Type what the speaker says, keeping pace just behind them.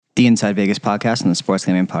The Inside Vegas podcast and the Sports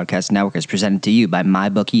Gambling Podcast Network is presented to you by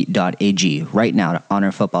MyBookie.ag. Right now, to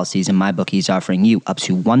honor football season, MyBookie is offering you up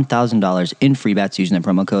to $1,000 in free bets using the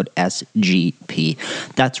promo code SGP.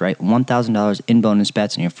 That's right, $1,000 in bonus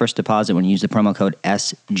bets on your first deposit when you use the promo code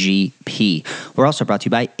SGP. We're also brought to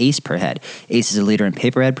you by Ace Per Head. Ace is a leader in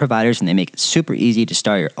paperhead providers, and they make it super easy to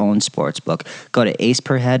start your own sports book. Go to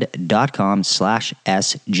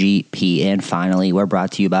aceperhead.com/SGP. And finally, we're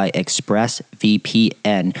brought to you by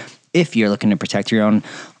ExpressVPN. If you're looking to protect your own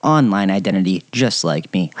online identity, just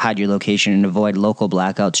like me, hide your location and avoid local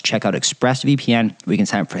blackouts, check out ExpressVPN. We can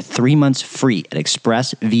sign up for 3 months free at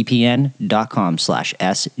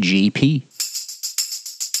expressvpn.com/SGP.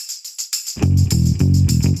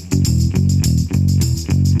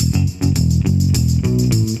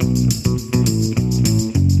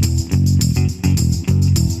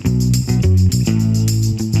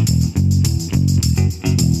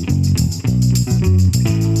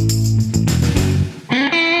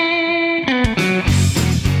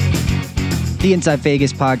 The Inside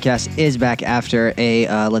Vegas podcast is back after a,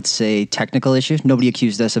 let's say, technical issue. Nobody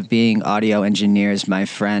accused us of being audio engineers, my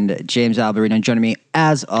friend. James Alberino joining me,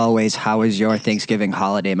 as always. How was your Thanksgiving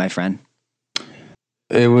holiday, my friend?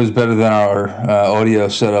 It was better than our audio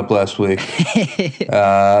setup last week. It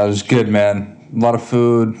was good, man. A lot of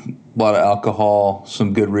food, a lot of alcohol,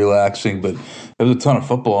 some good relaxing, but there was a ton of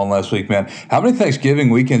football on last week, man. How many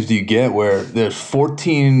Thanksgiving weekends do you get where there's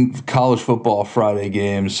 14 college football Friday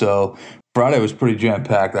games? So Friday was pretty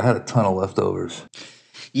jam-packed. I had a ton of leftovers.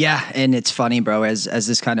 Yeah, and it's funny, bro, as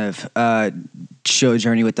this kind of show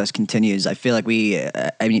journey with us continues, I feel like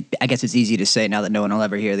I guess it's easy to say now that no one will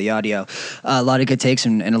ever hear the audio. A lot of good takes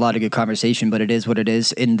and a lot of good conversation, but it is what it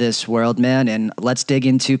is in this world, man. And let's dig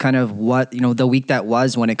into kind of what, the week that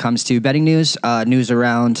was when it comes to betting news, news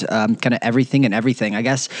around kind of everything and everything. I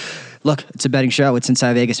guess, look, it's a betting show. It's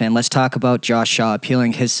Inside Vegas, man. Let's talk about Josh Shaw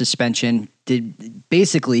appealing his suspension. He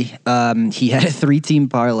had a 3-team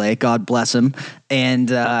parlay, God bless him, and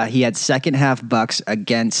he had second half bucks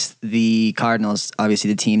against the Cardinals, obviously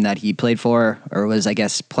the team that he played for, or was, I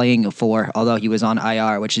guess, playing for, although he was on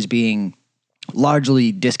IR, which is being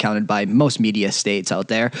largely discounted by most media states out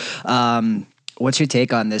there. What's your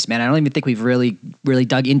take on this, man? I don't even think we've really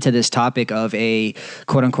dug into this topic of a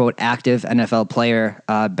quote-unquote active NFL player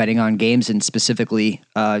betting on games, and specifically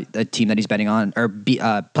a team that he's betting on or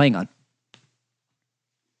playing on.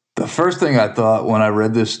 The first thing I thought when I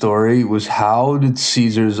read this story was, how did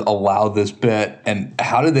Caesars allow this bet, and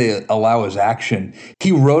how did they allow his action?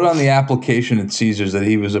 He wrote on the application at Caesars that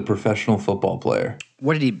he was a professional football player.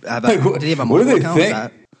 What did he have? Did he have a mobile account? Think?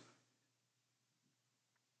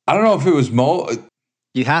 I don't know if it was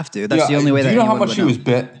You have to. That's the only way that. Do you know how much he was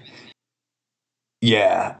bet?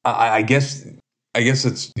 Yeah, I guess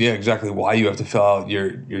it's exactly why you have to fill out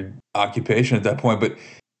your occupation at that point, but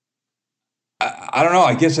I don't know.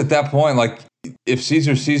 I guess at that point, like, if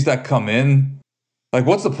Caesar sees that come in, like,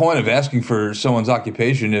 what's the point of asking for someone's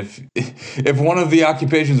occupation if one of the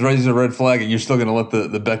occupations raises a red flag and you're still going to let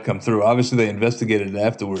the bet come through? Obviously, they investigated it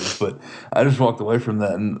afterwards, but I just walked away from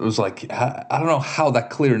that and it was like, I don't know how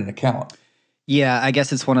that cleared an account. Yeah, I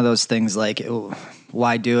guess it's one of those things like,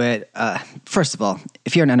 why do it? First of all,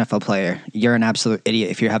 if you're an NFL player, you're an absolute idiot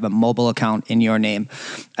if you have a mobile account in your name.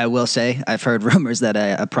 I will say, I've heard rumors that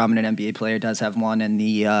a prominent NBA player does have one in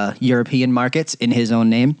the European markets in his own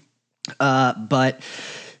name. But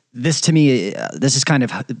this, to me, this is kind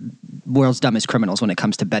of world's dumbest criminals when it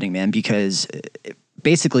comes to betting, man, because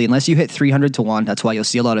basically, unless you hit 300 to 1, that's why you'll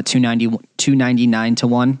see a lot of 299 to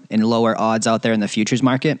 1 and lower odds out there in the futures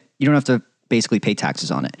market. You don't have to basically pay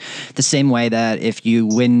taxes on it. The same way that if you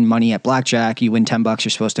win money at blackjack, you win $10, you're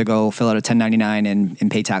supposed to go fill out a 1099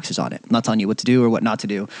 and pay taxes on it. I'm not telling you what to do or what not to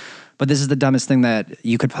do, but this is the dumbest thing that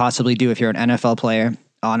you could possibly do if you're an NFL player,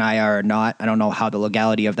 on IR or not. I don't know how the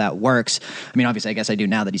legality of that works. I mean, obviously, I guess I do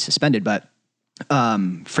now that he's suspended, but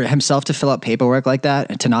for himself to fill out paperwork like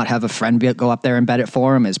that and to not have a friend go up there and bet it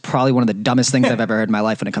for him is probably one of the dumbest things I've ever heard in my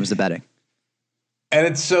life when it comes to betting. And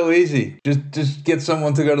it's so easy. Just get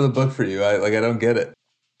someone to go to the book for you. I don't get it.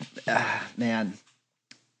 Man,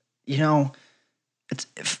 it's,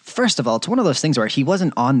 first of all, it's one of those things where he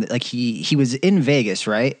wasn't on, like, he was in Vegas,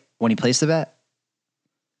 right, when he placed the bet.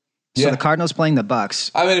 So the Cardinals playing the Bucks.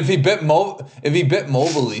 I mean, if he bet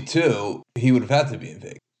mobilely too, he would have had to be in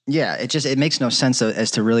Vegas. Yeah, it makes no sense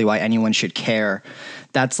as to really why anyone should care.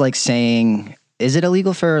 That's like saying, is it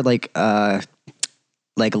illegal for like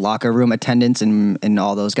locker room attendants and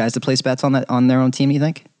all those guys to place bets on their own team? You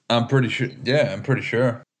think? I'm pretty sure. Yeah, I'm pretty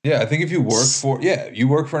sure. Yeah, I think if you work for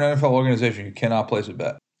an NFL organization, you cannot place a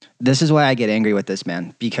bet. This is why I get angry with this,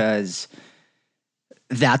 man, because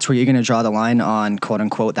that's where you're going to draw the line on quote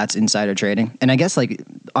unquote that's insider trading. And I guess like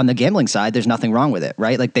on the gambling side, there's nothing wrong with it,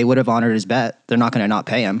 right? Like they would have honored his bet. They're not going to not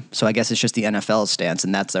pay him. So I guess it's just the NFL's stance,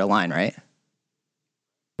 and that's their line, right?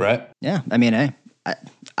 Right. Yeah. I mean, hey,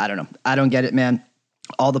 I don't know. I don't get it, man.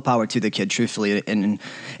 All the power to the kid, truthfully, in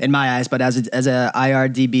my eyes. But as a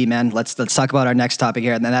IRDB, man, let's talk about our next topic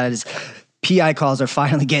here, and that is PI calls are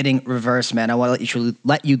finally getting reversed, man. I want to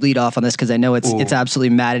let you lead off on this because I know it's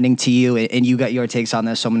absolutely maddening to you, and you got your takes on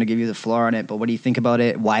this, so I'm going to give you the floor on it. But what do you think about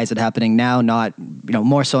it? Why is it happening now? Not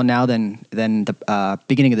more so now than the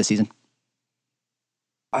beginning of the season.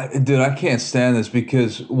 I can't stand this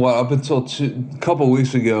because up until a couple of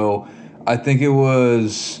weeks ago, I think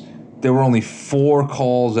there were only 4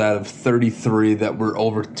 calls out of 33 that were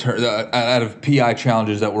overturned, out of PI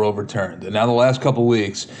challenges that were overturned. And now the last couple of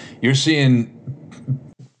weeks, you're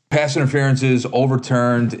seeing pass interferences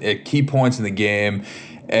overturned at key points in the game.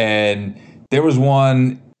 And there was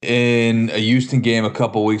one in a Houston game a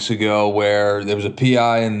couple of weeks ago where there was a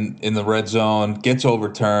PI in the red zone, gets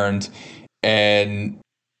overturned, and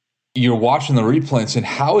you're watching the replay and saying,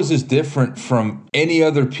 how is this different from any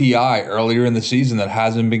other PI earlier in the season that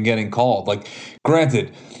hasn't been getting called? Like,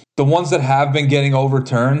 granted, the ones that have been getting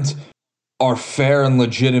overturned are fair and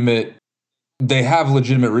legitimate. They have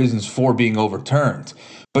legitimate reasons for being overturned.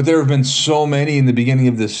 But there have been so many in the beginning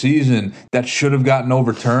of this season that should have gotten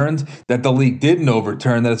overturned that the league didn't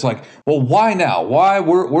overturn, that it's like, well, why now? Why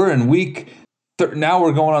we're in now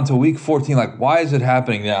we're going on to week 14. Like, why is it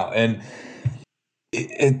happening now? And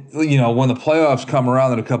when the playoffs come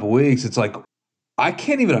around in a couple weeks, it's like I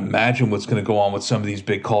can't even imagine what's going to go on with some of these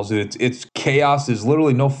big calls. It's chaos. There's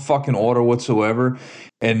literally no fucking order whatsoever,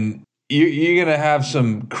 and you're going to have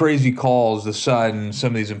some crazy calls deciding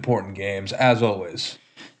some of these important games, as always.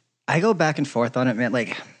 I go back and forth on it, man.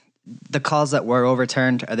 Like the calls that were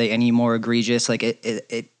overturned, are they any more egregious? Like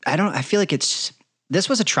I feel like this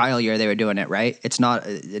was a trial year they were doing it, right? It's not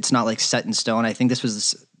like set in stone. I think it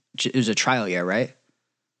was a trial year, right?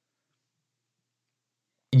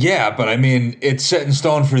 Yeah, but I mean, it's set in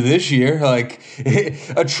stone for this year. Like,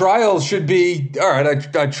 a trial should be all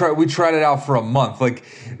right. We tried it out for a month. Like,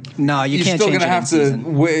 no, you're still going to have to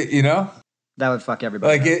wait. That would fuck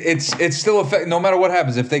everybody. Like, it's still affect. No matter what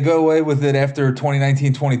happens, if they go away with it after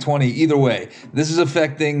 2019, 2020, either way, this is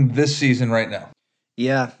affecting this season right now.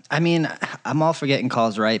 Yeah, I mean, I'm all for getting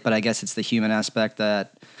calls right, but I guess it's the human aspect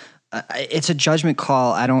that it's a judgment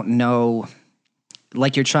call. I don't know.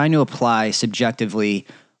 Like, you're trying to apply subjectively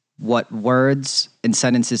what words and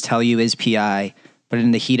sentences tell you is PI, but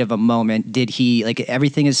in the heat of a moment, did he, like,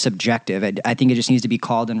 everything is subjective. I think it just needs to be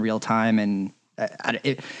called in real time. And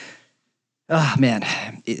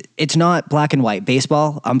it's not black and white.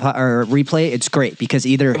 Baseball or replay, it's great because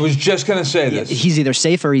either... I was just going to say this. He's either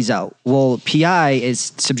safe or he's out. Well, PI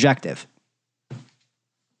is subjective.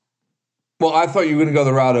 Well, I thought you were going to go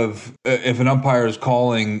the route of if an umpire is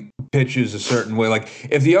calling pitches a certain way. Like,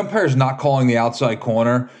 if the umpire is not calling the outside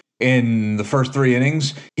corner in the first 3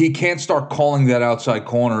 innings, he can't start calling that outside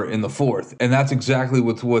corner in the 4th. And that's exactly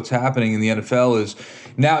what's happening in the NFL is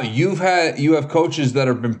now you have coaches that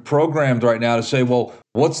have been programmed right now to say, well,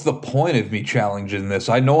 what's the point of me challenging this?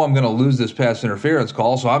 I know I'm going to lose this pass interference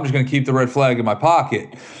call, so I'm just going to keep the red flag in my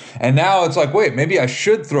pocket. And now it's like, wait, maybe I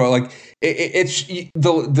should throw. Like, it's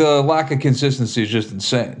the lack of consistency is just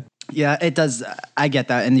insane. Yeah, it does. I get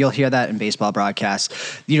that. And you'll hear that in baseball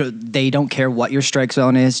broadcasts. They don't care what your strike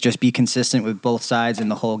zone is. Just be consistent with both sides in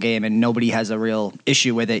the whole game. And nobody has a real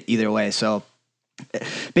issue with it either way. So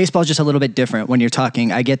baseball is just a little bit different when you're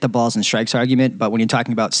talking. I get the balls and strikes argument, but when you're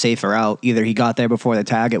talking about safe or out, either he got there before the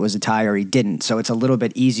tag, it was a tie, or he didn't. So it's a little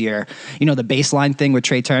bit easier. The baseline thing with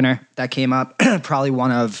Trey Turner that came up, probably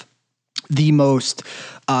one of the most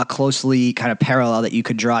closely kind of parallel that you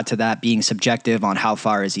could draw to that being subjective on how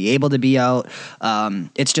far is he able to be out.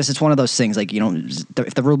 It's one of those things like,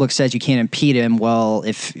 if the rule book says you can't impede him, well,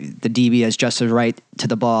 if the DB has just as right to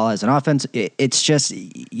the ball as an offense, it's just,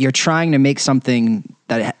 you're trying to make something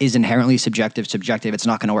that is inherently subjective. It's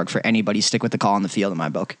not going to work for anybody. Stick with the call on the field in my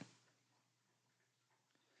book.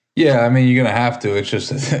 Yeah, I mean, you're going to have to. It's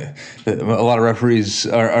just a lot of referees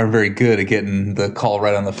are very good at getting the call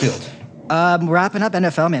right on the field. Wrapping up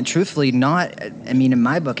NFL, man, truthfully, in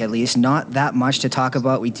my book at least, not that much to talk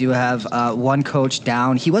about. We do have one coach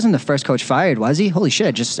down. He wasn't the first coach fired, was he? Holy shit,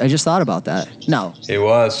 I just thought about that. No. He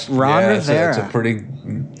was. Ron Rivera.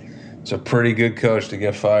 It's a pretty good coach to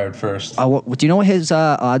get fired first. Do you know what his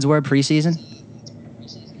odds were preseason?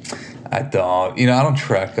 I don't. I don't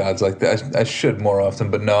track odds like that. I should more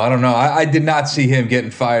often, but no, I don't know. I did not see him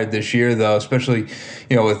getting fired this year, though, especially,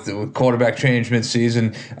 with quarterback change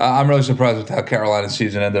mid-season. I'm really surprised with how Carolina's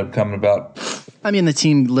season ended up coming about. I mean, the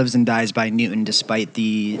team lives and dies by Newton, despite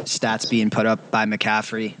the stats being put up by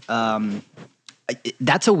McCaffrey.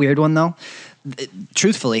 That's a weird one, though.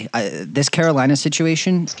 Truthfully, this Carolina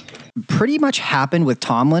situation pretty much happened with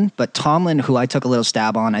Tomlin, but Tomlin, who I took a little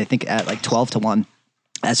stab on, I think at like 12-1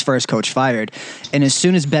 as first coach fired. And as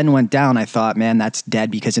soon as Ben went down, I thought, man, that's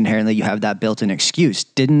dead, because inherently you have that built-in excuse.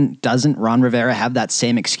 Doesn't Ron Rivera have that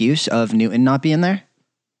same excuse of Newton not being there?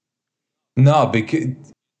 No, because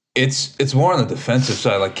it's more on the defensive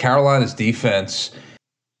side. Like Carolina's defense,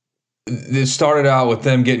 it started out with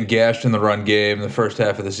them getting gashed in the run game in the first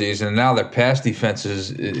half of the season, and now their pass defense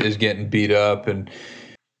is getting beat up, and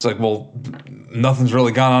it's like, well, nothing's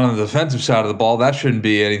really gone on the defensive side of the ball. That shouldn't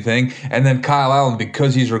be anything. And then Kyle Allen,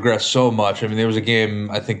 because he's regressed so much. I mean, there was a game,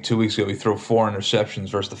 I think 2 weeks ago, he threw 4 interceptions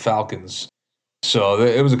versus the Falcons. So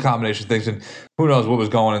it was a combination of things, and who knows what was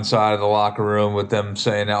going inside of the locker room with them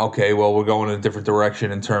saying, okay, well, we're going in a different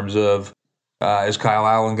direction in terms of, is Kyle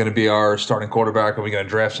Allen going to be our starting quarterback? Are we going to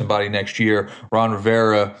draft somebody next year? Ron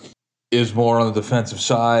Rivera is more on the defensive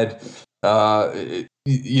side. They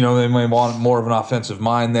may want more of an offensive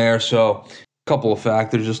mind there. So a couple of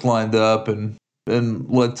factors just lined up and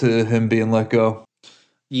led to him being let go.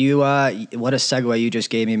 What a segue you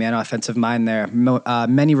just gave me, man. Offensive mind there.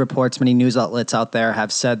 Many reports, many news outlets out there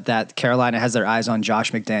have said that Carolina has their eyes on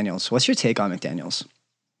Josh McDaniels. What's your take on McDaniels?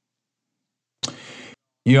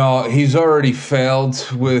 He's already failed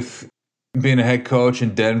with being a head coach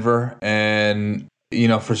in Denver, and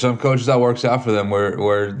for some coaches that works out for them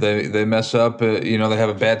where they mess up, they have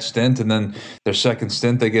a bad stint, and then their second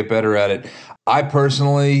stint they get better at it. I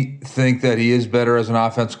personally think that he is better as an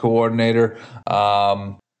offense coordinator.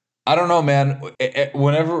 I don't know, man.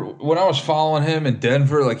 When I was following him in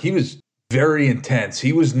Denver, like, he was very intense.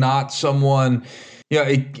 He was not someone.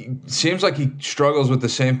 It seems like he struggles with the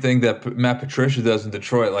same thing that Matt Patricia does in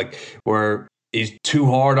Detroit, like where he's too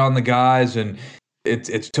hard on the guys, and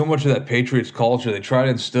it's too much of that Patriots culture they try to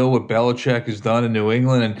instill what Belichick has done in New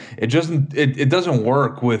England, and it doesn't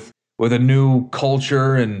work with a new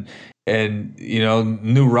culture and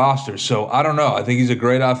new roster. So I don't know. I think he's a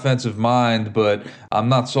great offensive mind, but I'm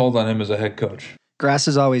not sold on him as a head coach. Grass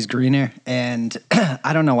is always greener, and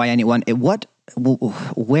I don't know why anyone.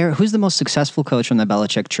 Who's the most successful coach from the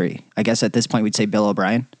Belichick tree? I guess at this point we'd say Bill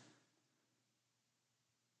O'Brien,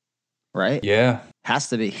 right? Yeah, has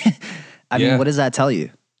to be. I mean, what does that tell you?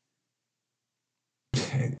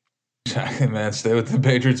 Exactly, man. Stay with the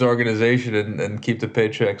Patriots organization and keep the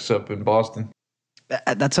paychecks up in Boston.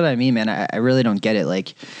 That's what I mean, man. I really don't get it.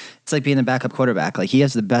 Like, it's like being the backup quarterback. Like, he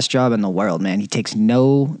has the best job in the world, man. He takes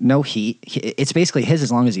no heat. It's basically his as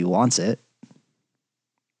long as he wants it.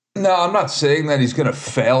 No, I'm not saying that he's going to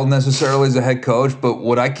fail necessarily as a head coach, but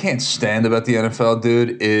what I can't stand about the NFL,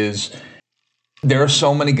 dude, is there are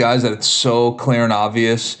so many guys that it's so clear and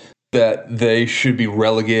obvious that they should be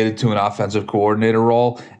relegated to an offensive coordinator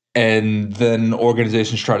role, and then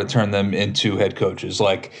organizations try to turn them into head coaches.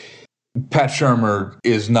 Like, Pat Shurmur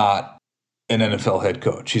is not an NFL head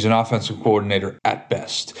coach. He's an offensive coordinator at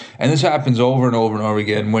best. And this happens over and over and over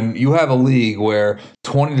again. When you have a league where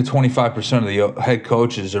 20 to 25% of the head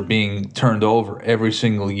coaches are being turned over every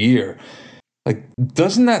single year, like,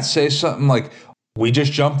 doesn't that say something like, we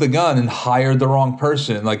just jumped the gun and hired the wrong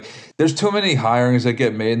person? Like, there's too many hirings that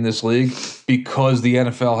get made in this league because the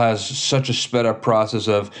NFL has such a sped up process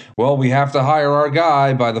of, well, we have to hire our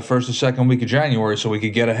guy by the first or second week of January so we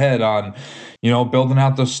could get ahead on, building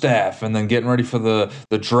out the staff and then getting ready for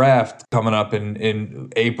the draft coming up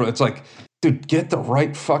in April. It's like, dude, get the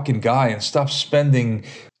right fucking guy and stop spending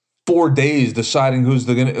 4 days deciding who's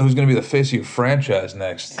going to be the face of your franchise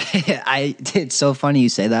next. It's so funny you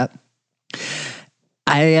say that.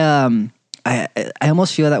 I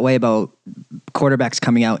almost feel that way about quarterbacks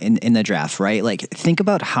coming out in the draft, right? Like, think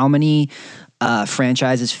about how many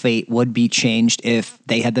franchises' fate would be changed if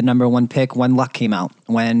they had the number one pick when Luck came out,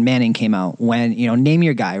 when Manning came out, when, name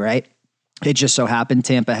your guy, right? It just so happened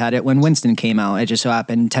Tampa had it when Winston came out. It just so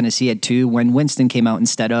happened Tennessee had 2 when Winston came out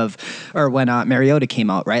or when Mariota came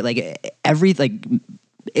out, right? Like,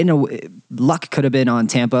 Luck could have been on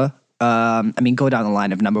Tampa. Go down the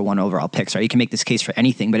line of number 1 overall picks, right? You can make this case for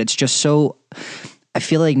anything, but it's just so, I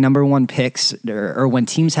feel like number 1 picks or when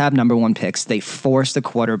teams have number 1 picks, they force the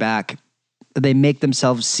quarterback, they make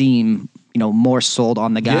themselves seem, more sold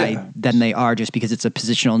on the guy than they are just because it's a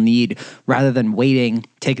positional need rather than waiting,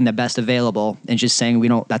 taking the best available and just saying,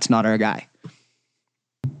 that's not our guy.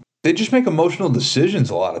 they just make emotional decisions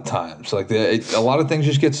a lot of times. Like a lot of things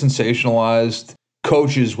just get sensationalized.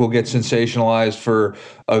 Coaches will get sensationalized for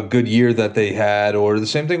a good year that they had, or the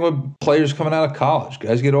same thing with players coming out of college.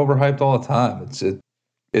 Guys get overhyped all the time.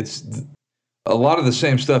 It's a lot of the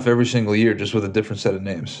same stuff every single year, just with a different set of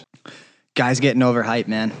names. Guys getting overhyped,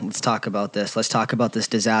 man. Let's talk about this. Let's talk about this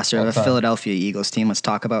disaster of a Philadelphia Eagles team. Let's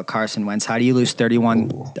talk about Carson Wentz. How do you lose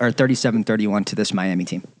 37-31 to this Miami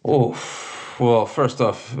team? Oh, well, first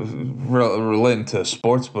off, relating to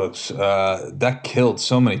sports books, that killed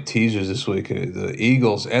so many teasers this week. The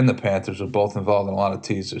Eagles and the Panthers were both involved in a lot of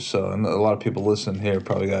teasers. So, and a lot of people listening here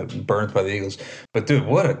probably got burnt by the Eagles. But dude,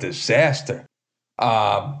 what a disaster!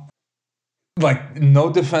 Like,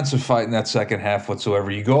 no defensive fight in that second half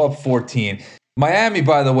whatsoever. You go up 14. Miami,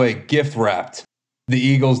 by the way, gift-wrapped the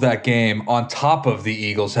Eagles that game on top of the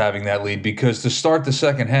Eagles having that lead, because to start the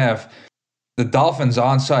second half, the Dolphins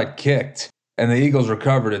onside kicked, and the Eagles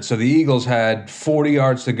recovered it. So the Eagles had 40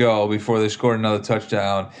 yards to go before they scored another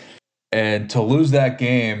touchdown. And to lose that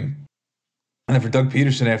game, and then for Doug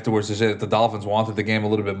Peterson afterwards to say that the Dolphins wanted the game a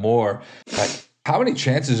little bit more, like, how many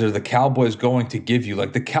chances are the Cowboys going to give you?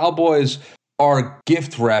 Like, the Cowboys are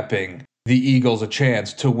gift wrapping the Eagles a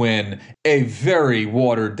chance to win a very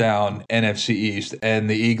watered down NFC East, and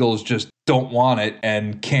the Eagles just don't want it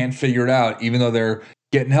and can't figure it out, even though they're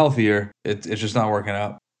getting healthier. It's just not working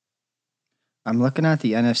out. I'm looking at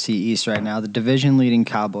the NFC East right now. The division leading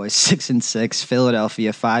Cowboys 6-6,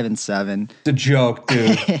 Philadelphia 5-7. It's a joke,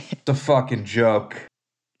 dude. It's a fucking joke.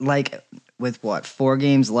 Like, with what, 4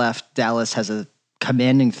 games left, Dallas has a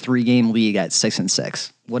commanding 3-game lead at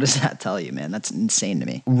 6-6. What does that tell you, man? That's insane to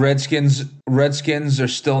me. Redskins are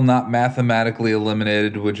still not mathematically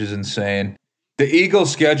eliminated, which is insane. The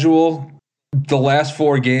Eagles' schedule, the last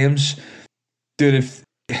 4 games, dude, if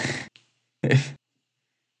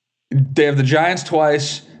they have the Giants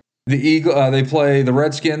twice, they play the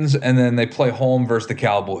Redskins, and then they play home versus the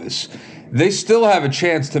Cowboys. They still have a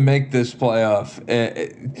chance to make this playoff.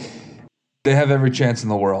 They have every chance in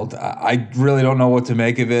the world. I really don't know what to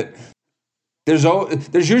make of it.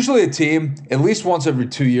 There's usually a team, at least once every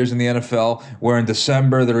 2 years in the NFL, where in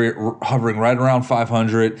December they're hovering right around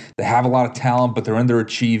 500. They have a lot of talent, but they're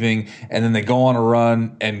underachieving, and then they go on a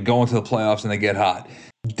run and go into the playoffs and they get hot.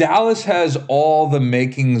 Dallas has all the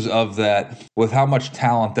makings of that with how much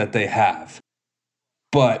talent that they have.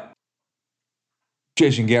 But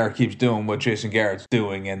Jason Garrett keeps doing what Jason Garrett's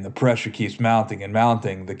doing, and the pressure keeps mounting and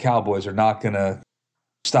mounting. The Cowboys are not going to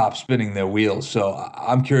stop spinning their wheels. So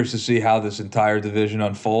I'm curious to see how this entire division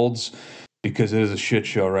unfolds, because it is a shit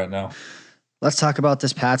show right now. Let's talk about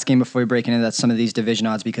this Pats game before we break into some of these division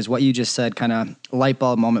odds, because what you just said kind of light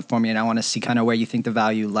bulb moment for me, and I want to see kind of where you think the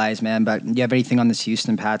value lies, man. But do you have anything on this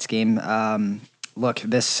Houston Pats game? Look,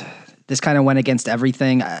 this kind of went against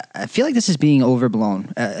everything. I feel like this is being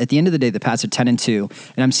overblown. At the end of the day, the Pats are 10-2,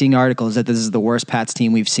 and I'm seeing articles that this is the worst Pats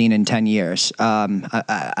team we've seen in 10 years. I'm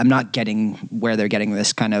not getting where they're getting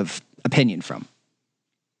this kind of opinion from.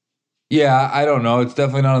 Yeah, I don't know. It's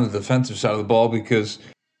definitely not on the defensive side of the ball, because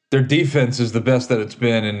their defense is the best that it's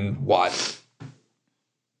been in, what,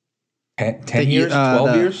 10 years,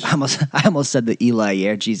 12 years? I almost said the Eli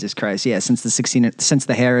year. Jesus Christ. Yeah, since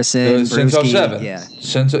the Harrison, since Brewski,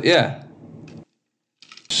 07. Yeah.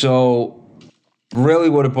 So really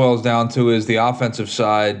what it boils down to is the offensive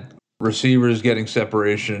side, receivers getting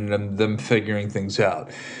separation and them figuring things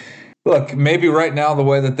out. Look, maybe right now the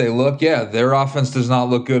way that they look, their offense does not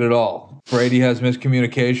look good at all. Brady has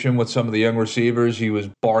miscommunication with some of the young receivers. He was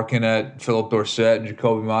barking at Philip Dorsett and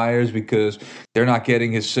Jacoby Myers because they're not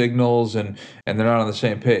getting his signals and they're not on the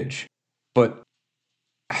same page. But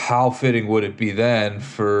how fitting would it be then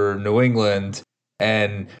for New England?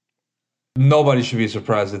 And nobody should be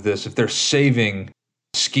surprised at this if they're saving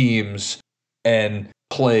schemes and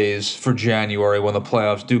plays for January when the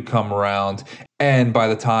playoffs do come around. And by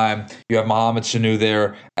the time you have Mohamed Sanu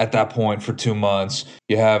there at that point for 2 months,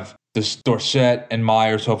 you have this Dorsett and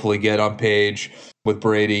Myers hopefully get on page with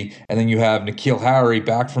Brady. And then you have N'Keal Harry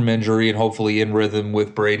back from injury and hopefully in rhythm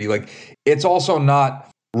with Brady. Like, it's also not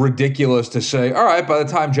ridiculous to say, all right, by the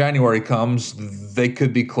time January comes, they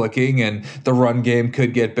could be clicking and the run game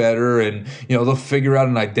could get better, and they'll figure out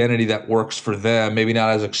an identity that works for them. Maybe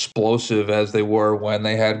not as explosive as they were when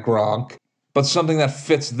they had Gronk, but something that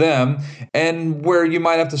fits them, and where you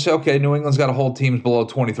might have to say, okay, New England's got to hold teams below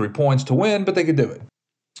 23 points to win, but they could do it.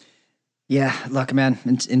 Yeah, look, man,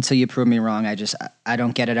 until you prove me wrong, I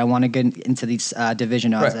don't get it. I want to get into these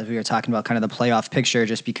division odds as we were talking about kind of the playoff picture,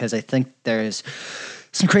 just because I think there's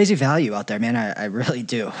some crazy value out there, man. I really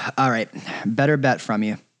do. All right, better bet from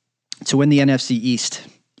you. To win the NFC East,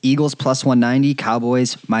 Eagles plus 190,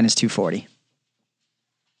 Cowboys minus 240.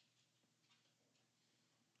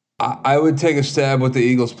 I would take a stab with the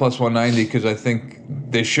Eagles plus 190 because I think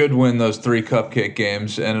they should win those 3 cupcake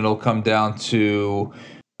games, and it'll come down to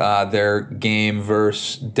their game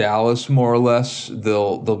versus Dallas, more or less.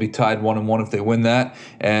 They'll be tied 1-1 if they win that,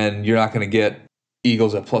 and you're not going to get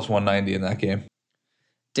Eagles at plus 190 in that game.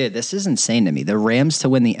 Dude, this is insane to me. The Rams to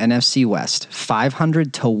win the NFC West,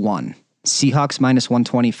 500 to 1. Seahawks minus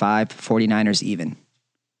 125, 49ers even.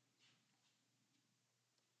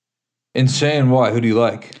 Insane. Why? Who do you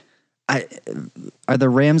like? Are the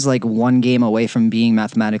Rams like one game away from being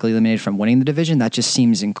mathematically eliminated from winning the division? That just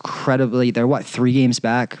seems incredibly. They're 3 games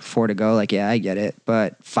back, 4 to go. Like, yeah, I get it,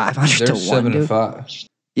 but 500 to 1. They're 7-5.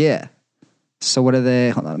 Yeah. So what are they?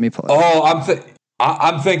 Hold on, let me pull it. Oh,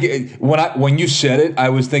 I'm thinking when you said it, I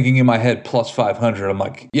was thinking in my head plus 500. I'm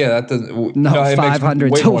like, yeah, that doesn't. No, it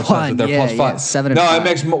 500 makes way to more 1. Sense that they're plus 5. Yeah, 7 and no, 5. It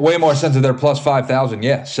makes way more sense that they're plus 5,000.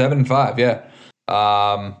 Yeah, 7-5. Yeah,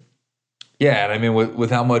 yeah, and I mean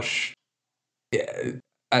with how much. Yeah,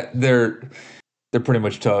 they're pretty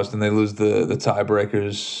much toast, and they lose the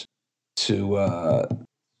tiebreakers to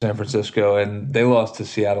San Francisco, and they lost to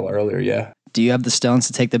Seattle earlier. Yeah. Do you have the stones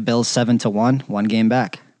to take the Bills 7 to 1, 1 game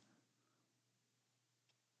back?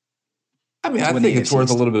 I mean, I think it's worth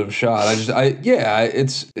a little bit of a shot. I think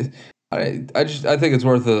it's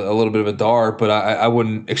worth a little bit of a dart, but I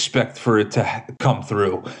wouldn't expect for it to come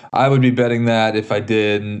through. I would be betting that if I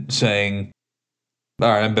did, saying, all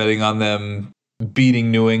right, I'm betting on them beating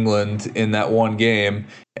New England in that one game,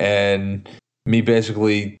 and me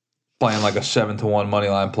basically playing like a 7 to 1 money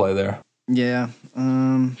line play there. Yeah.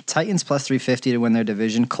 Titans plus 350 to win their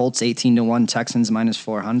division. Colts 18 to 1. Texans minus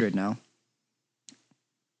 400 now.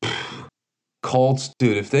 Colts,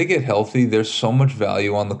 dude, if they get healthy, there's so much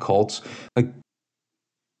value on the Colts. Like,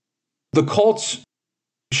 the Colts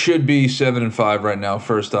should be 7-5 right now.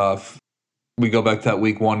 First off, we go back to that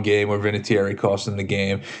week 1 game where Vinatieri cost them the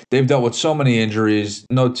game. They've dealt with so many injuries.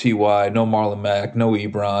 No T.Y., no Marlon Mack, no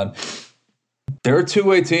Ebron. They're a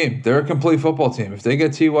two-way team. They're a complete football team. If they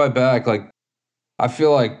get T.Y. back, like, I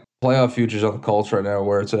feel like playoff futures on the Colts right now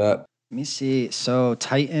where it's at. Let me see. So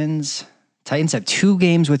Titans have 2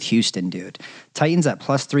 games with Houston, dude. Titans at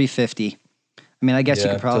plus 350. I mean, I guess you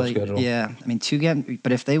could probably, I mean, 2 games,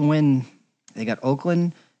 but if they win, they got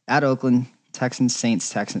Oakland, Texans, Saints,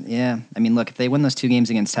 Texans. Yeah. I mean, look, if they win those 2 games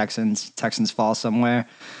against Texans fall somewhere,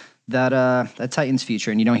 that Titans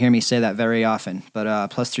future, and you don't hear me say that very often, but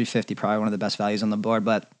plus 350, probably one of the best values on the board.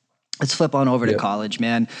 But let's flip on over to college,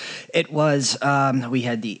 man. It was, we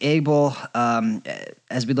had the Egg Bowl.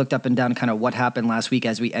 As we looked up and down kind of what happened last week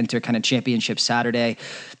as we enter kind of championship Saturday,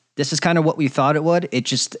 this is kind of what we thought it would. It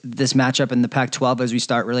just, this matchup in the Pac-12 as we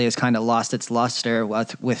start really has kind of lost its luster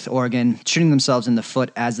with Oregon shooting themselves in the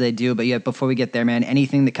foot as they do. But yeah, before we get there, man,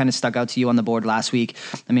 anything that kind of stuck out to you on the board last week?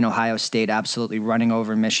 I mean, Ohio State absolutely running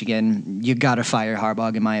over Michigan. You got to fire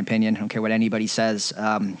Harbaugh, in my opinion. I don't care what anybody says.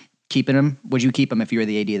 Keeping him, would you keep him if you were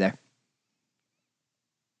the AD there?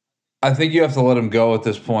 I think you have to let him go at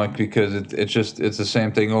this point because it's the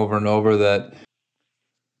same thing over and over that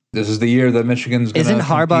this is the year that Michigan's going to Isn't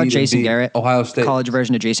Harbaugh Jason Garrett? Ohio State. College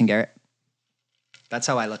version of Jason Garrett? That's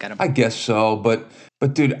how I look at him. I guess so, but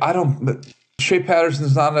dude, Shea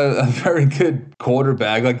Patterson's not a very good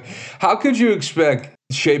quarterback. Like, how could you expect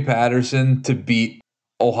Shea Patterson to beat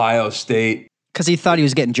Ohio State? Because he thought he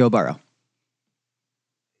was getting Joe Burrow.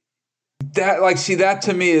 That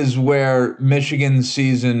to me is where Michigan's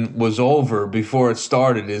season was over before it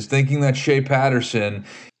started, is thinking that Shea Patterson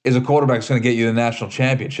is a quarterback that's going to get you the national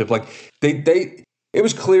championship. Like, it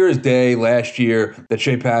was clear as day last year that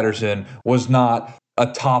Shea Patterson was not a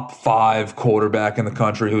top 5 quarterback in the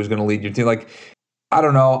country who was going to lead your team. Like, I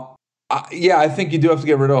don't know. I think you do have to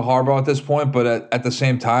get rid of Harbaugh at this point, but at the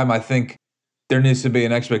same time, I think there needs to be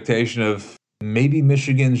an expectation of maybe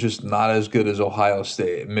Michigan's just not as good as Ohio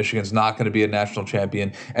State. Michigan's not going to be a national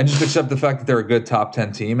champion, and just accept the fact that they're a good top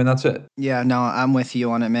 10 team, and that's it. Yeah, no, I'm with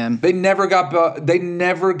you on it, man. They never got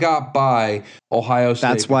by Ohio State.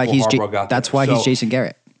 That's why he's Jason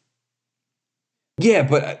Garrett. Yeah,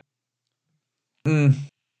 but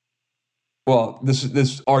well,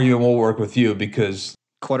 this argument won't work with you because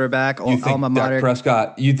quarterback, alma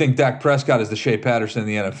mater. You think Dak Prescott is the Shea Patterson in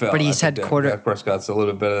the NFL? But he's had Dak Prescott's a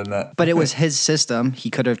little bit better than that. But it was his system. He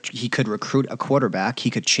could recruit a quarterback.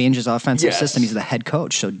 He could change his offensive system. He's the head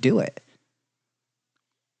coach, so do it.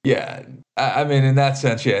 Yeah, I mean, in that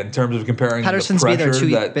sense, yeah. In terms of comparing Patterson's the pressure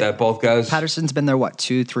that both guys. Patterson's been there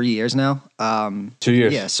 2-3 years now. 2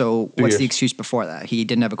 years. Yeah. So what's the excuse before that? He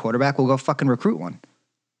didn't have a quarterback. We'll go fucking recruit one.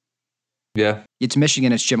 Yeah. It's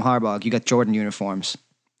Michigan. It's Jim Harbaugh. You got Jordan uniforms.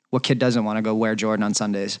 What kid doesn't want to go wear Jordan on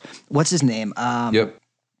Sundays? What's his name? Yep.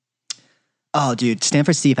 Oh, dude,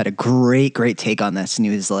 Stanford Steve had a great take on this, and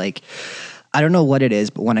he was like, I don't know what it is,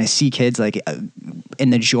 but when I see kids like in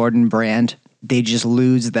the Jordan brand, they just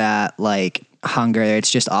lose that like hunger.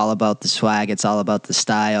 It's just all about the swag. It's all about the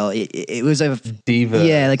style. It was a diva.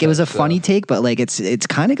 Yeah, like it was a funny take, but like it's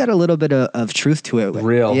kind of got a little bit of truth to it.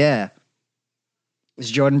 Real. Yeah.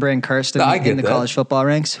 Is Jordan brand cursed in the college football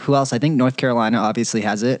ranks? Who else? I think North Carolina obviously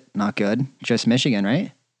has it. Not good. Just Michigan,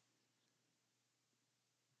 right?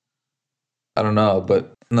 I don't know,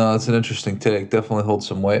 but no, it's an interesting take. Definitely holds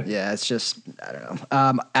some weight. Yeah, it's just, I don't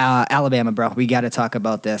know. Alabama, bro. We got to talk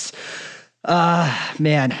about this.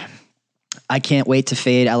 Man, I can't wait to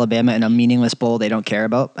fade Alabama in a meaningless bowl they don't care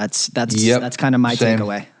about. That's kind of my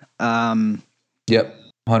takeaway. Yep,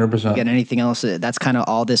 100%. Again, anything else? That's kind of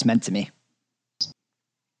all this meant to me.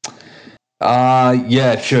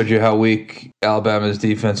 Yeah, it showed you how weak Alabama's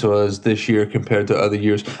defense was this year compared to other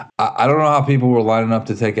years. I don't know how people were lining up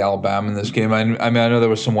to take Alabama in this game. I mean, I know there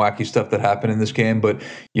was some wacky stuff that happened in this game, but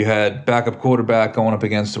you had backup quarterback going up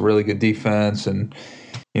against a really good defense, and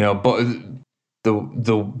but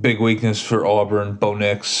the big weakness for Auburn, Bo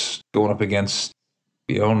Nix, going up against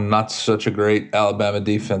not such a great Alabama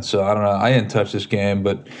defense. So I don't know. I didn't touch this game,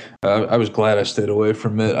 but I was glad I stayed away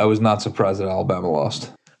from it. I was not surprised that Alabama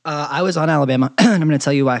lost. I was on Alabama, and I'm going to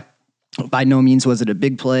tell you why. By no means was it a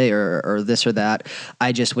big play or this or that.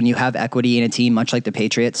 When you have equity in a team, much like the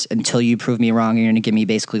Patriots, until you prove me wrong, you're going to give me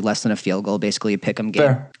basically less than a field goal, basically a pick 'em game.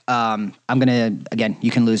 Fair. I'm going to, again, you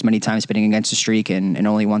can lose many times betting against a streak and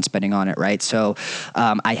only once betting on it, right? So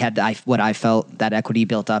I had what I felt that equity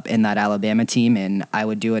built up in that Alabama team, and I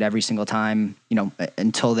would do it every single time,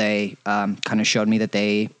 until they kind of showed me that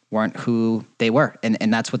they weren't who they were.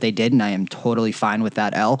 And that's what they did, and I am totally fine with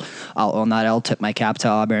that L. I'll own that L, tip my cap to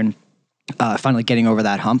Auburn. Finally getting over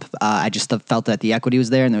that hump. I just felt that the equity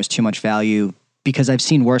was there and there was too much value because I've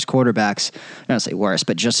seen worse quarterbacks, I don't say worse,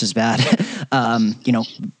 but just as bad,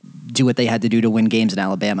 do what they had to do to win games in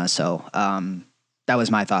Alabama. So that was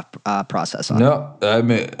my thought process on it. No, I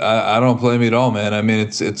mean, I don't blame you at all, man. I mean,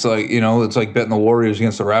 it's like, it's like betting the Warriors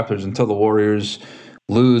against the Raptors until the Warriors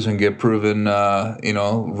lose and get proven,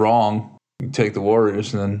 wrong. You take the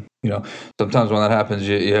Warriors, and then sometimes when that happens,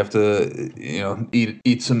 you have to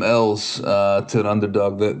eat some L's to an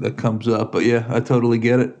underdog that comes up. But yeah, I totally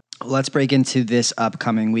get it. Let's break into this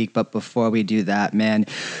upcoming week, but before we do that, man,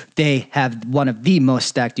 they have one of the most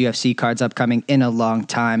stacked UFC cards upcoming in a long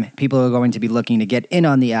time. People are going to be looking to get in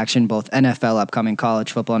on the action, both NFL, upcoming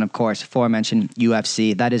college football, and of course, aforementioned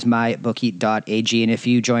UFC. That is mybookie.ag, and if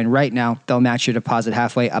you join right now, they'll match your deposit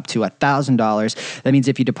halfway up to $1,000. That means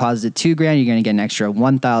if you deposit $2,000, you're going to get an extra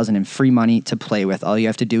 $1,000 in free money to play with. All you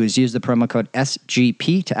have to do is use the promo code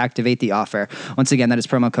SGP to activate the offer. Once again, that is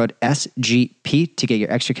promo code SGP to get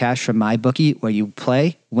your extra cash from MyBookie, where you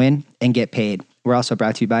play, win, and get paid. We're also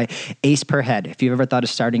brought to you by Ace Per Head. If you've ever thought of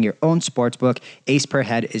starting your own sportsbook, Ace Per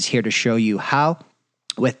Head is here to show you how.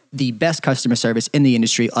 With the best customer service in the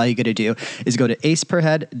industry, all you got to do is go to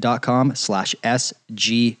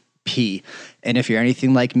aceperhead.com/SGP. And if you're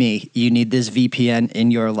anything like me, you need this VPN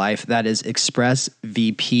in your life. That is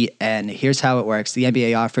ExpressVPN. Here's how it works. The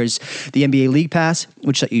NBA offers the NBA League Pass,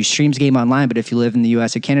 which lets you stream game online, but if you live in the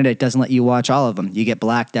US or Canada, it doesn't let you watch all of them. You get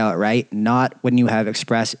blacked out, right? Not when you have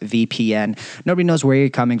ExpressVPN. Nobody knows where you're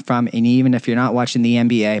coming from, and even if you're not watching the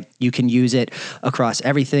NBA, you can use it across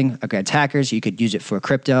everything against hackers. You could use it for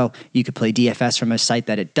crypto. You could play DFS from a site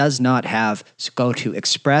that it does not have. So go to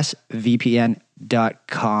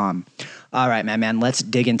ExpressVPN.com. All right, man, let's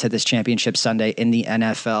dig into this championship Sunday in the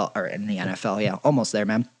NFL. Yeah, almost there,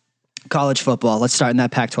 man. College football. Let's start in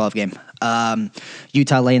that Pac-12 game.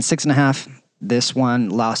 Utah laying 6.5. This one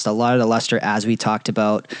lost a lot of the luster, as we talked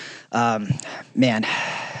about. Man,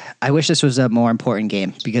 I wish this was a more important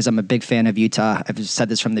game because I'm a big fan of Utah. I've said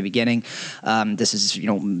this from the beginning. This is,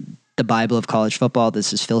 the Bible of college football.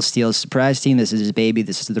 This is Phil Steele's surprise team. This is his baby.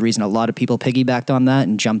 This is the reason a lot of people piggybacked on that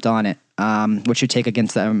and jumped on it. What's your take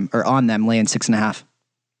against them or on them laying 6.5?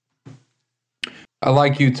 I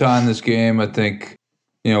like Utah in this game. I think,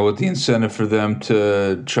 with the incentive for them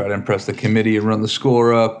to try to impress the committee and run the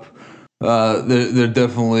score up, there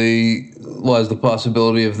definitely lies the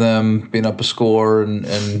possibility of them being up a score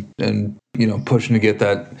and pushing to get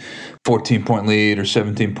that 14-point lead or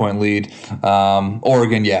 17-point lead.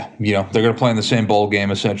 Oregon, they're going to play in the same bowl game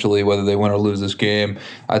essentially, whether they win or lose this game.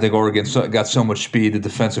 I think Oregon got so much speed, the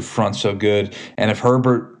defensive front's so good, and if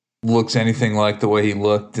Herbert looks anything like the way he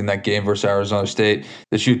looked in that game versus Arizona State,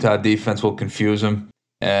 this Utah defense will confuse him.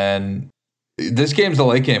 And this game's the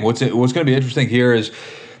late game. What's going to be interesting here is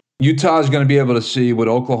Utah is going to be able to see what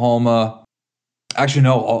Oklahoma. Actually,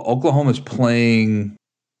 no, Oklahoma's playing.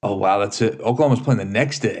 Oh wow, that's it. Oklahoma's playing the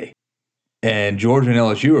next day, and Georgia and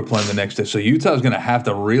LSU are playing the next day. So Utah's going to have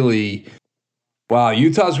to really. Wow,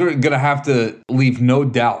 Utah's going to have to leave no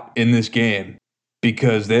doubt in this game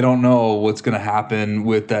because they don't know what's going to happen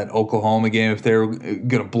with that Oklahoma game if they're going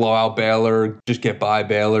to blow out Baylor, just get by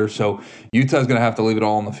Baylor. So Utah's going to have to leave it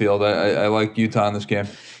all on the field. I like Utah in this game.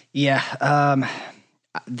 Yeah,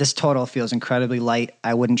 this total feels incredibly light.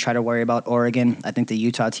 I wouldn't try to worry about Oregon. I think the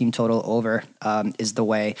Utah team total over is the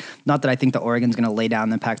way. Not that I think the Oregon's going to lay down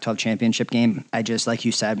the Pac-12 championship game. I just, like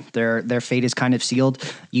you said, their fate is kind of sealed.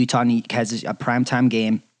 Utah has a primetime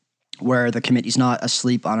game where the committee's not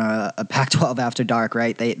asleep on a Pac-12 after dark,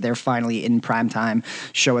 right? They're finally in prime time,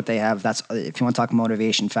 show what they have. That's, if you want to talk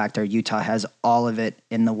motivation factor, Utah has all of it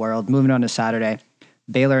in the world. Moving on to Saturday,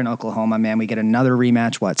 Baylor and Oklahoma, man, we get another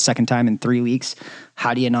rematch, second time in 3 weeks?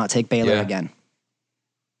 How do you not take Baylor again?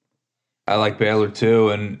 I like Baylor too.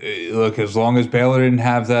 And look, as long as Baylor didn't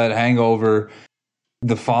have that hangover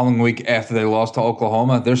the following week after they lost to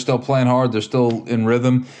Oklahoma, they're still playing hard. They're still in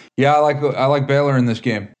rhythm. Yeah, I like Baylor in this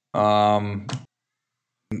game.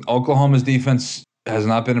 Oklahoma's defense has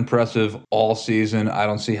not been impressive all season. I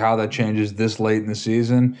don't see how that changes this late in the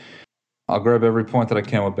season. I'll grab every point that I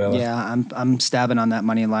can with Baylor. Yeah, I'm stabbing on that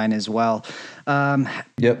money line as well.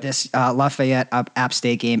 This Lafayette App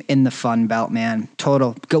State game in the Fun Belt, man.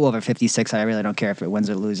 Total go over 56. I really don't care if it wins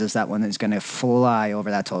or loses. That one is going to fly over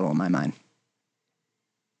that total in my mind.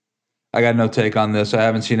 I got no take on this. I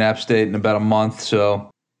haven't seen App State in about a month, so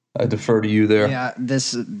I defer to you there. Yeah,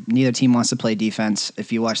 neither team wants to play defense.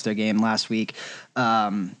 If you watched their game last week,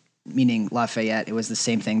 meaning Lafayette, it was the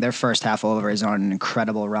same thing. Their first half over is on an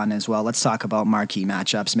incredible run as well. Let's talk about marquee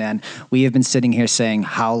matchups, man. We have been sitting here saying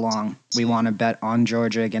how long we want to bet on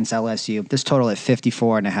Georgia against LSU. This total at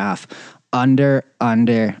 54.5. Under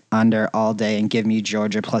all day, and give me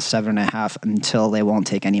Georgia plus 7.5 until they won't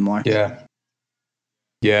take any more. Yeah,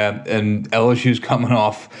 and LSU's coming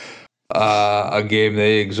off a game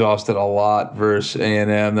they exhausted a lot versus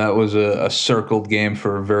A&M. That was a circled game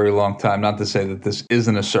for a very long time. Not to say that this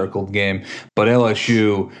isn't a circled game, but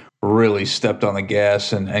LSU really stepped on the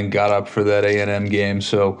gas and got up for that A&M game.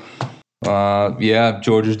 So,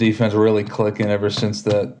 Georgia's defense really clicking ever since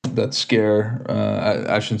that scare.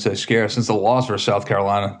 I shouldn't say scare, since the loss for South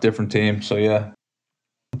Carolina. Different team. So, yeah,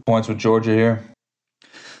 points with Georgia here.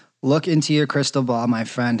 Look into your crystal ball, my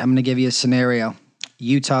friend. I'm going to give you a scenario.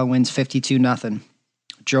 Utah wins 52-0.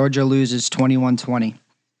 Georgia loses 21-20.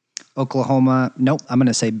 Oklahoma, nope, I'm going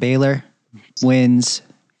to say Baylor wins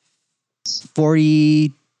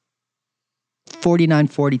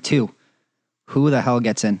 49-42. Who the hell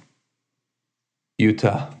gets in?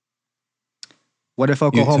 Utah. What if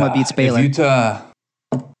Oklahoma beats Baylor?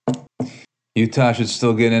 Utah should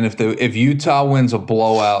still get in. If Utah wins a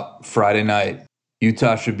blowout Friday night,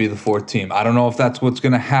 Utah should be the fourth team. I don't know if that's what's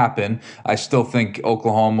going to happen. I still think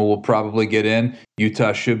Oklahoma will probably get in.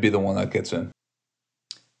 Utah should be the one that gets in.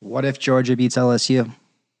 What if Georgia beats LSU?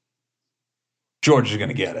 Georgia's going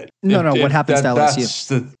to get it. What happens to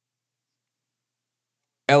LSU?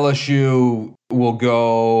 LSU will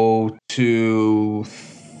go to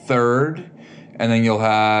third, and then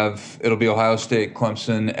it'll be Ohio State,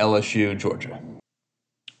 Clemson, LSU, Georgia.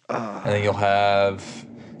 And then you'll have...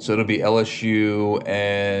 So it'll be LSU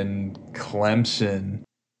and Clemson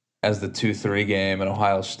as the 2-3 game, and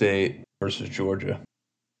Ohio State versus Georgia.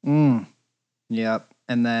 Yep.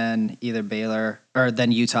 And then either Baylor or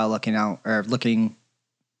then Utah looking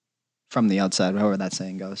from the outside, however that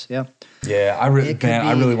saying goes. Yeah. Yeah, I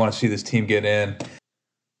really want to see this team get in.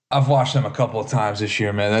 I've watched them a couple of times this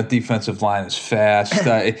year, man. That defensive line is fast.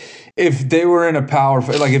 If they were in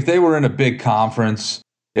if they were in a big conference.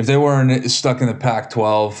 If they weren't stuck in the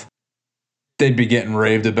Pac-12, they'd be getting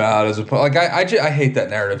raved about as I hate that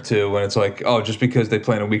narrative too when it's like, oh, just because they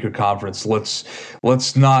play in a weaker conference,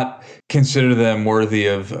 let's not consider them worthy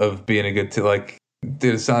of being a good team. Like,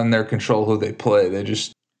 it's not in their control who they play. They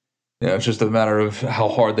just, it's just a matter of how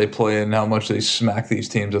hard they play and how much they smack these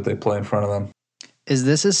teams that they play in front of them. Is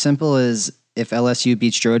this as simple as if LSU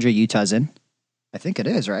beats Georgia, Utah's in? I think it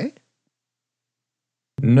is, right?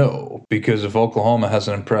 No, because if Oklahoma has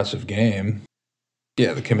an impressive game,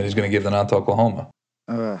 the committee's going to give the nod to Oklahoma.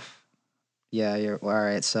 Yeah, you're all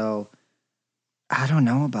right. So I don't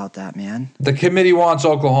know about that, man. The committee wants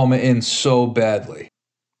Oklahoma in so badly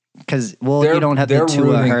because you don't have the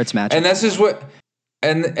two Hurts matchup, and this is what.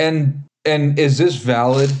 And is this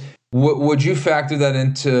valid? Would you factor that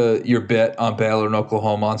into your bet on Baylor and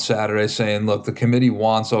Oklahoma on Saturday, saying, look, the committee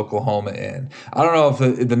wants Oklahoma in? I don't know if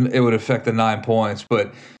it would affect the 9 points,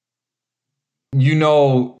 but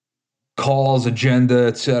calls, agenda,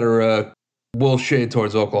 etc., will shade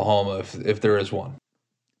towards Oklahoma if there is one.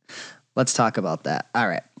 Let's talk about that. All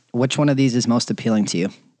right. Which one of these is most appealing to you?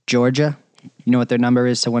 Georgia? You know what their number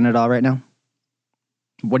is to win it all right now?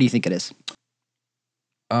 What do you think it is?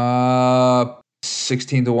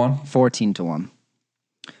 16 to 1. 14 to 1.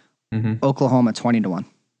 Mm-hmm. Oklahoma 20 to 1.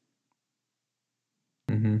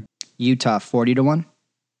 Mm-hmm. Utah 40 to 1.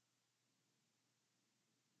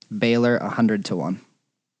 Baylor 100 to 1.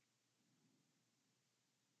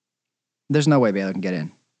 There's no way Baylor can get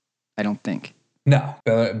in. I don't think. No,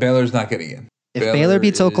 Baylor's not getting in. If Baylor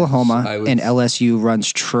beats Oklahoma and LSU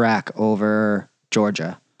runs track over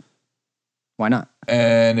Georgia, why not?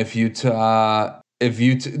 And if Utah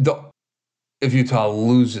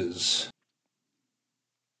loses,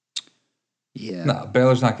 no,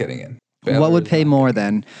 Baylor's not getting in. What would pay more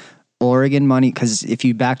then? Oregon money, because if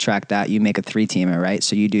you backtrack that, you make a 3-teamer, right?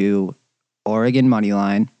 So you do Oregon money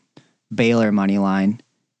line, Baylor money line,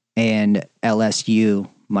 and LSU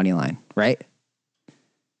money line, right?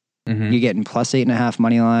 Mm-hmm. You're getting plus 8.5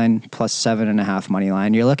 money line, plus 7.5 money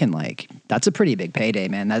line. You're looking like that's a pretty big payday,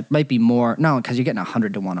 man. That might be more. No, because you're getting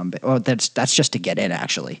 100 to 1 on. Oh, that's just to get in,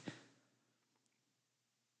 actually.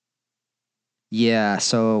 Yeah.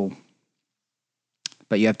 So,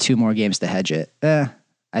 but you have 2 more games to hedge it.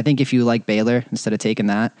 I think if you like Baylor, instead of taking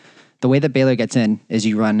that, the way that Baylor gets in is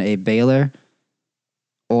you run a Baylor,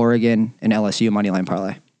 Oregon, and LSU money line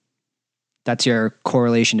parlay. That's your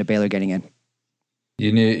correlation to Baylor getting in.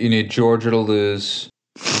 You need Georgia to lose.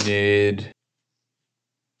 You need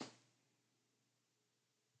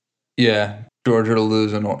Georgia to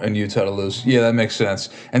lose and Utah to lose. Yeah, that makes sense.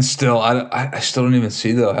 And still, I still don't even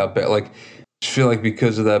see though how bad. Like, I just feel like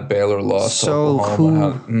because of that Baylor loss. So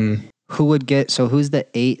who would get? So who's the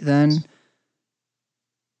 8 then?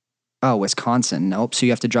 Oh, Wisconsin. Nope. So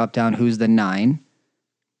you have to drop down. Who's the 9?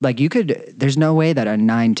 Like you could. There's no way that a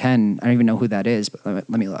 9-10. I don't even know who that is. But let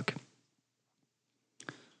me look.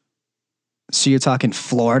 So you're talking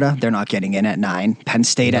Florida, they're not getting in at 9. Penn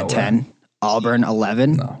State at 10. Auburn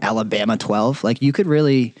 11. No. Alabama 12. Like you could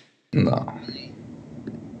really. No.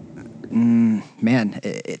 Man,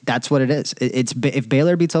 that's what it is. It's if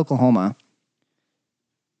Baylor beats Oklahoma,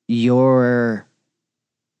 there's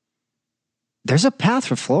a path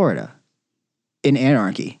for Florida in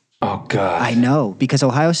anarchy. Oh God, I know, because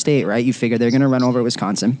Ohio State, right? You figure they're going to run over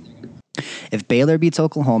Wisconsin. If Baylor beats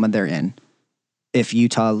Oklahoma, they're in. If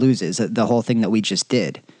Utah loses, the whole thing that we just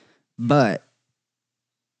did. But,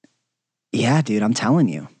 yeah, dude, I'm telling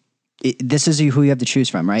you. This is who you have to choose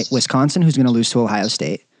from, right? Wisconsin, who's going to lose to Ohio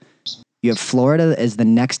State. You have Florida as the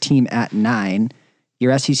next team at 9.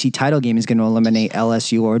 Your SEC title game is going to eliminate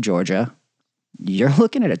LSU or Georgia. You're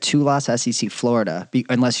looking at a 2-loss SEC Florida,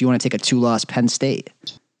 unless you want to take a 2-loss Penn State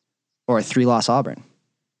or a 3-loss Auburn.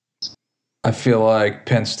 I feel like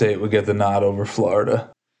Penn State would get the nod over Florida.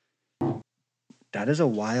 That is a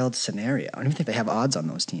wild scenario. I don't even think they have odds on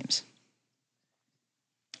those teams.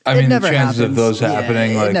 I mean, the chances of those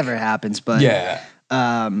happening, it never happens. But yeah,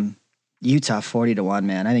 Utah 40 to 1,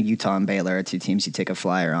 man. I think Utah and Baylor are 2 teams you take a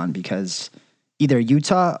flyer on because either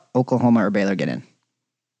Utah, Oklahoma, or Baylor get in.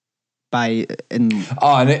 And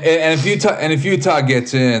if Utah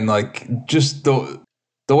gets in, like just the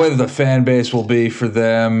way that the fan base will be for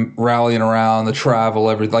them rallying around, the travel,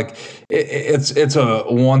 everything, like it's a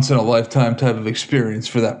once in a lifetime type of experience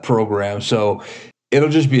for that program. So it'll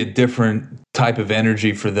just be a different type of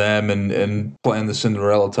energy for them and playing the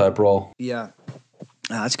Cinderella type role. Yeah,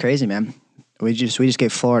 that's crazy, man. We just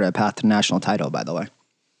gave Florida a path to national title, by the way.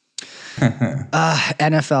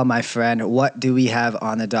 NFL, my friend, what do we have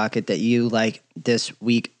on the docket that you like this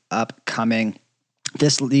week upcoming?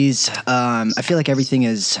 I feel like everything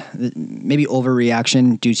is maybe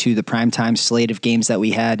overreaction due to the primetime slate of games that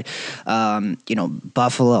we had.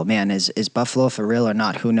 Buffalo, man, is Buffalo for real or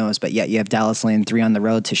not? Who knows? But yet you have Dallas laying 3 on the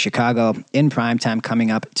road to Chicago in primetime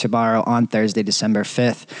coming up tomorrow on Thursday, December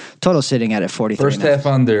 5th. Total sitting at 43. First half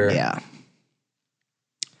under. Yeah.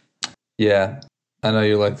 Yeah. I know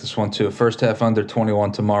you like this one too. First half under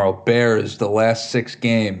 21 tomorrow. Bears, the last 6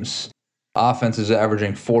 games. Offense is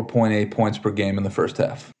averaging 4.8 points per game in the first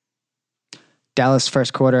half. Dallas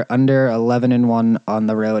first quarter under 11-1 on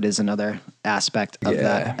the road is another aspect of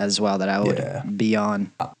that as well that I would be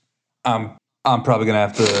on. I'm probably going to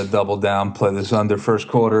have to double down, play this under first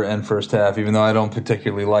quarter and first half, even though I don't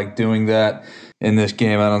particularly like doing that in this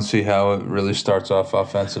game. I don't see how it really starts off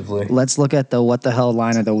offensively. Let's look at the what the hell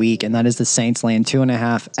line of the week, and that is the Saints laying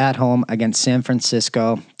 2.5 at home against San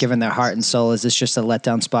Francisco. Given their heart and soul, is this just a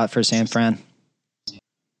letdown spot for San Fran?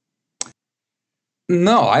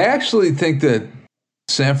 No, I actually think that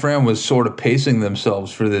San Fran was sort of pacing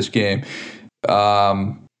themselves for this game.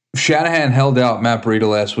 Shanahan held out Matt Breida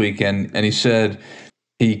last weekend, and he said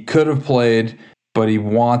he could have played, but he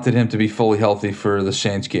wanted him to be fully healthy for the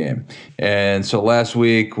Saints game. And so last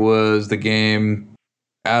week was the game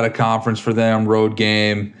at a conference for them, road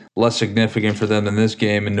game, less significant for them than this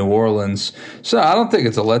game in New Orleans. So I don't think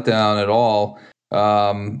it's a letdown at all.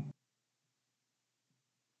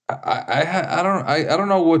 I don't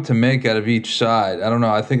know what to make out of each side. I don't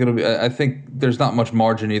know. I think there's not much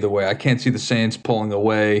margin either way. I can't see the Saints pulling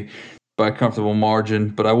away by a comfortable margin,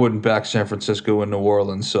 but I wouldn't back San Francisco and New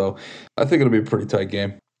Orleans. So I think it'll be a pretty tight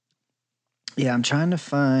game. Yeah, I'm trying to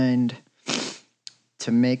find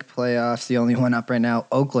to make playoffs. The only one up right now,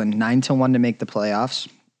 Oakland, 9-1 to make the playoffs.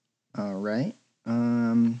 All right.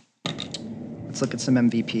 Let's look at some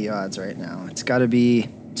MVP odds right now. It's got to be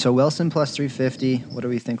so Wilson plus 350. What do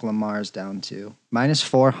we think Lamar's down to? Minus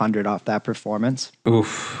 400 off that performance.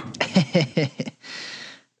 Oof.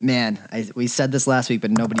 Man, we said this last week, but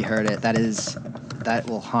nobody heard it. That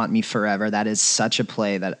will haunt me forever. That is such a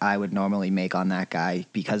play that I would normally make on that guy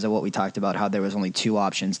because of what we talked about, how there was only two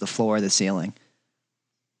options, the floor or the ceiling.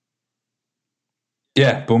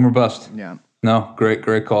 Yeah, boom or bust. Yeah. No,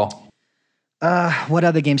 great call. What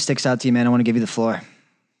other game sticks out to you, man? I want to give you the floor.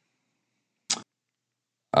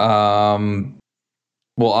 Well,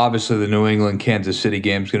 obviously the New England Kansas City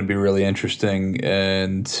game is going to be really interesting,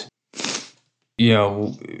 and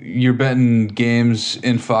you're betting games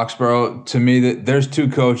in Foxborough. To me, that there's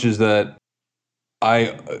the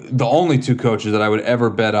only two coaches that I would ever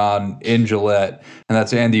bet on in Gillette, and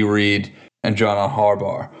that's Andy Reid and John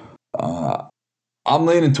Harbaugh. I'm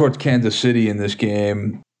leaning towards Kansas City in this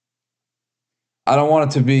game. I don't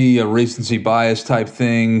want it to be a recency bias type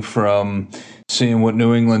thing from seeing what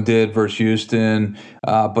New England did versus Houston.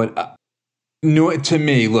 But to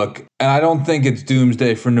me, look, and I don't think it's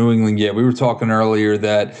doomsday for New England yet. We were talking earlier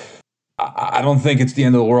that I don't think it's the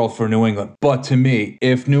end of the world for New England. But to me,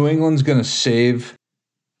 if New England's going to save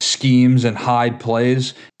schemes and hide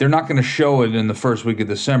plays, they're not going to show it in the first week of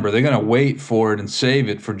December. They're going to wait for it and save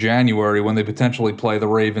it for January when they potentially play the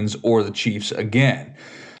Ravens or the Chiefs again.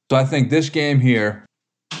 So I think this game here,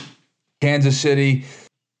 Kansas City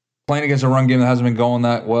playing against a run game that hasn't been going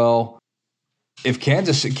that well. If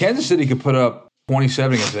Kansas City could put up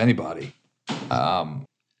 27 against anybody,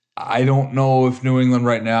 I don't know if New England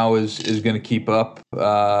right now is going to keep up.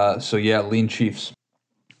 So yeah, lean Chiefs.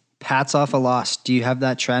 Pats off a loss. Do you have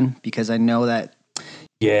that trend? Because I know that.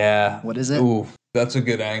 Yeah. What is it? Ooh, that's a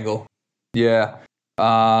good angle. Yeah.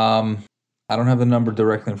 I don't have the number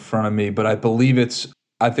directly in front of me, but I believe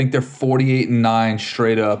I think they're 48-9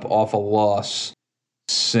 straight up off a loss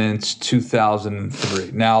since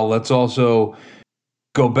 2003. Now, let's also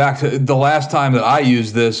go back to the last time that I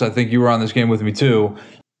used this. I think you were on this game with me too.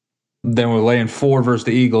 Then we're laying 4 versus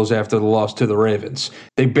the Eagles after the loss to the Ravens.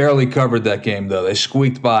 They barely covered that game, though. They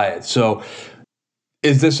squeaked by it. So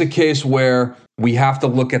is this a case where we have to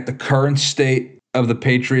look at the current state of the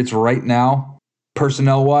Patriots right now,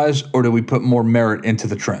 personnel-wise, or do we put more merit into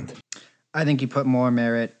the trend? I think you put more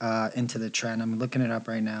merit into the trend. I'm looking it up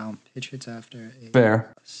right now. Patriots after a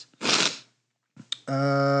fair.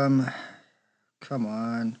 Come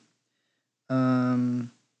on.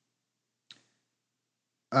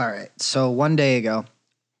 All right. So one day ago,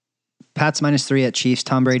 Pats -3 at Chiefs.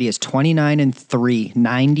 Tom Brady is 29-3,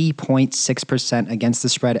 90.6% against the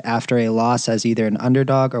spread after a loss as either an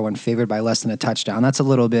underdog or when favored by less than a touchdown. That's a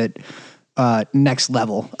little bit next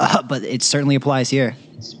level, but it certainly applies here.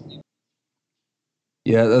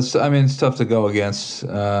 Yeah, it's tough to go against.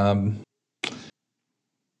 I'm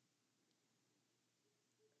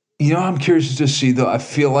curious to see, though. I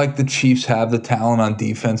feel like the Chiefs have the talent on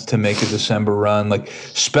defense to make a December run. Like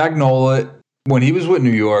Spagnuolo, when he was with New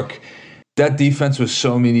York, that defense was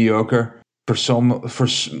so mediocre for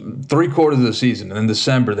 3/4 of the season. And in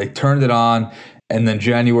December, they turned it on, and then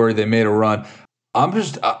January, they made a run. I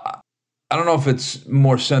don't know if it's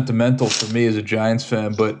more sentimental for me as a Giants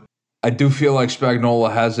fan, but I do feel like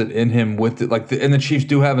Spagnuolo has it in him with it. And the Chiefs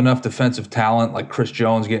do have enough defensive talent, like Chris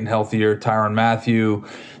Jones getting healthier, Tyrann Mathieu.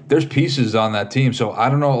 There's pieces on that team. So I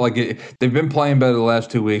don't know. They've been playing better the last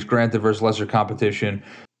 2 weeks, granted versus lesser competition.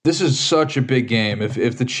 This is such a big game.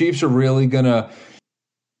 If the Chiefs are really if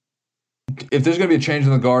there's going to be a change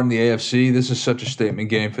in the guard in the AFC, this is such a statement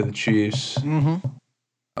game for the Chiefs. Mm-hmm.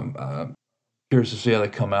 I'm curious to see how they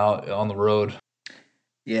come out on the road.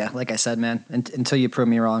 Yeah, like I said, man, until you prove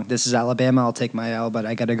me wrong. This is Alabama. I'll take my L, but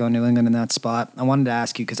I got to go New England in that spot. I wanted to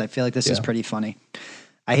ask you because I feel like this is pretty funny.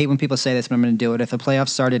 I hate when people say this, but I'm going to do it. If the playoffs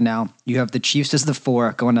started now, you have the Chiefs as the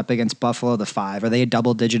 4 going up against Buffalo, the 5. Are they a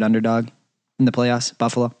double-digit underdog? in the playoffs,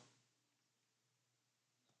 Buffalo?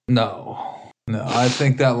 No. I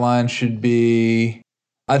think that line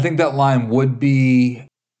would be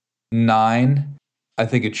 9. I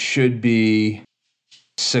think it should be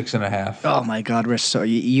 6.5. Oh my God,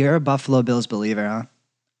 you're a Buffalo Bills believer, huh?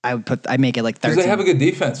 I make it like 13. Because they have a good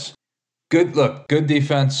defense. Good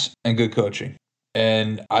defense and good coaching.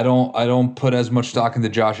 And I don't put as much stock into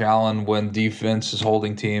Josh Allen when defense is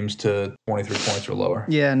holding teams to 23 points or lower.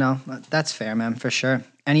 Yeah, no, that's fair, man, for sure.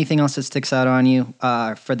 Anything else that sticks out on you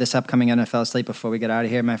for this upcoming NFL slate before we get out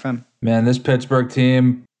of here, my friend? Man, this Pittsburgh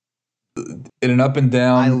team, in an up and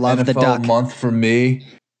down NFL month for me.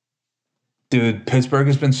 Dude, Pittsburgh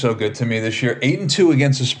has been so good to me this year. 8-2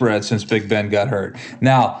 against the spread since Big Ben got hurt.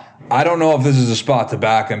 Now, I don't know if this is a spot to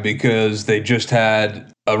back him because they just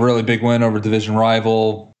had a really big win over division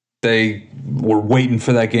rival. They were waiting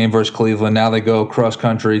for that game versus Cleveland. Now they go cross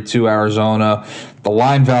country to Arizona. The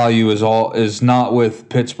line value is not with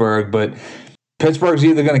Pittsburgh, but Pittsburgh's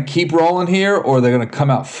either going to keep rolling here or they're going to come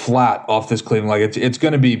out flat off this Cleveland. Like it's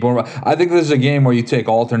going to be. I think this is a game where you take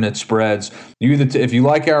alternate spreads. You either if you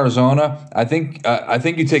like Arizona, I think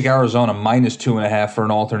you take Arizona -2.5 for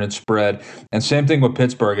an alternate spread. And same thing with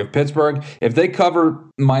Pittsburgh. If they cover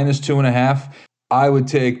 -2.5, I would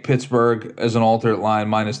take Pittsburgh as an alternate line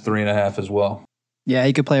 -3.5 as well. Yeah,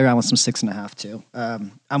 you could play around with some 6.5 too.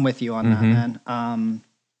 I'm with you on that, man.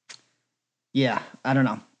 Yeah, I don't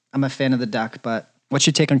know. I'm a fan of the Duck, but what's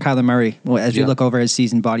your take on Kyler Murray as you look over his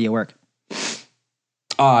season body of work?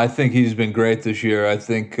 I think he's been great this year. I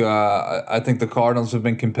think the Cardinals have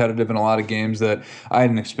been competitive in a lot of games that I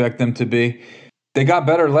didn't expect them to be. They got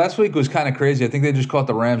better. Last week was kind of crazy. I think they just caught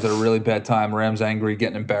the Rams at a really bad time. Rams angry,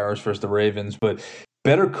 getting embarrassed versus the Ravens. But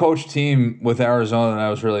better coached team with Arizona than I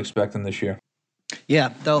was really expecting this year. Yeah,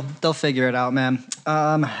 they'll figure it out, man.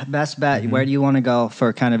 Best bet. Where do you want to go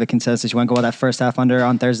for kind of a consensus? You want to go with that first half under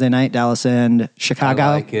on Thursday night, Dallas and Chicago? I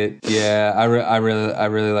like it. Yeah, I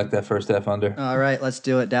really like that first half under. All right, let's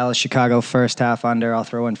do it. Dallas, Chicago, first half under. I'll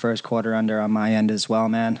throw in first quarter under on my end as well,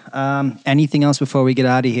 man. Anything else before we get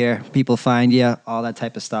out of here? People find you, all that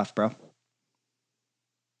type of stuff, bro.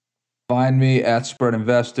 Find me at Spread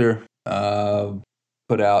Investor.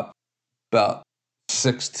 Put out about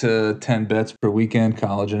 6 to 10 bets per weekend,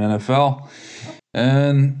 college and NFL.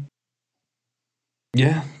 And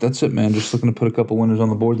yeah, that's it, man. Just looking to put a couple winners on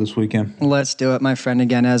the board this weekend. Let's do it, my friend.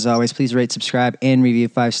 Again, as always, please rate, subscribe, and review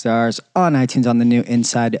 5 stars on iTunes on the new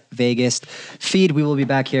Inside Vegas feed. We will be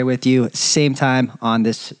back here with you same time on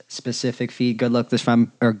this specific feed. Good luck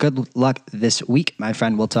this week, my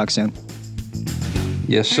friend. We'll talk soon.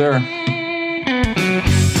 Yes, sir.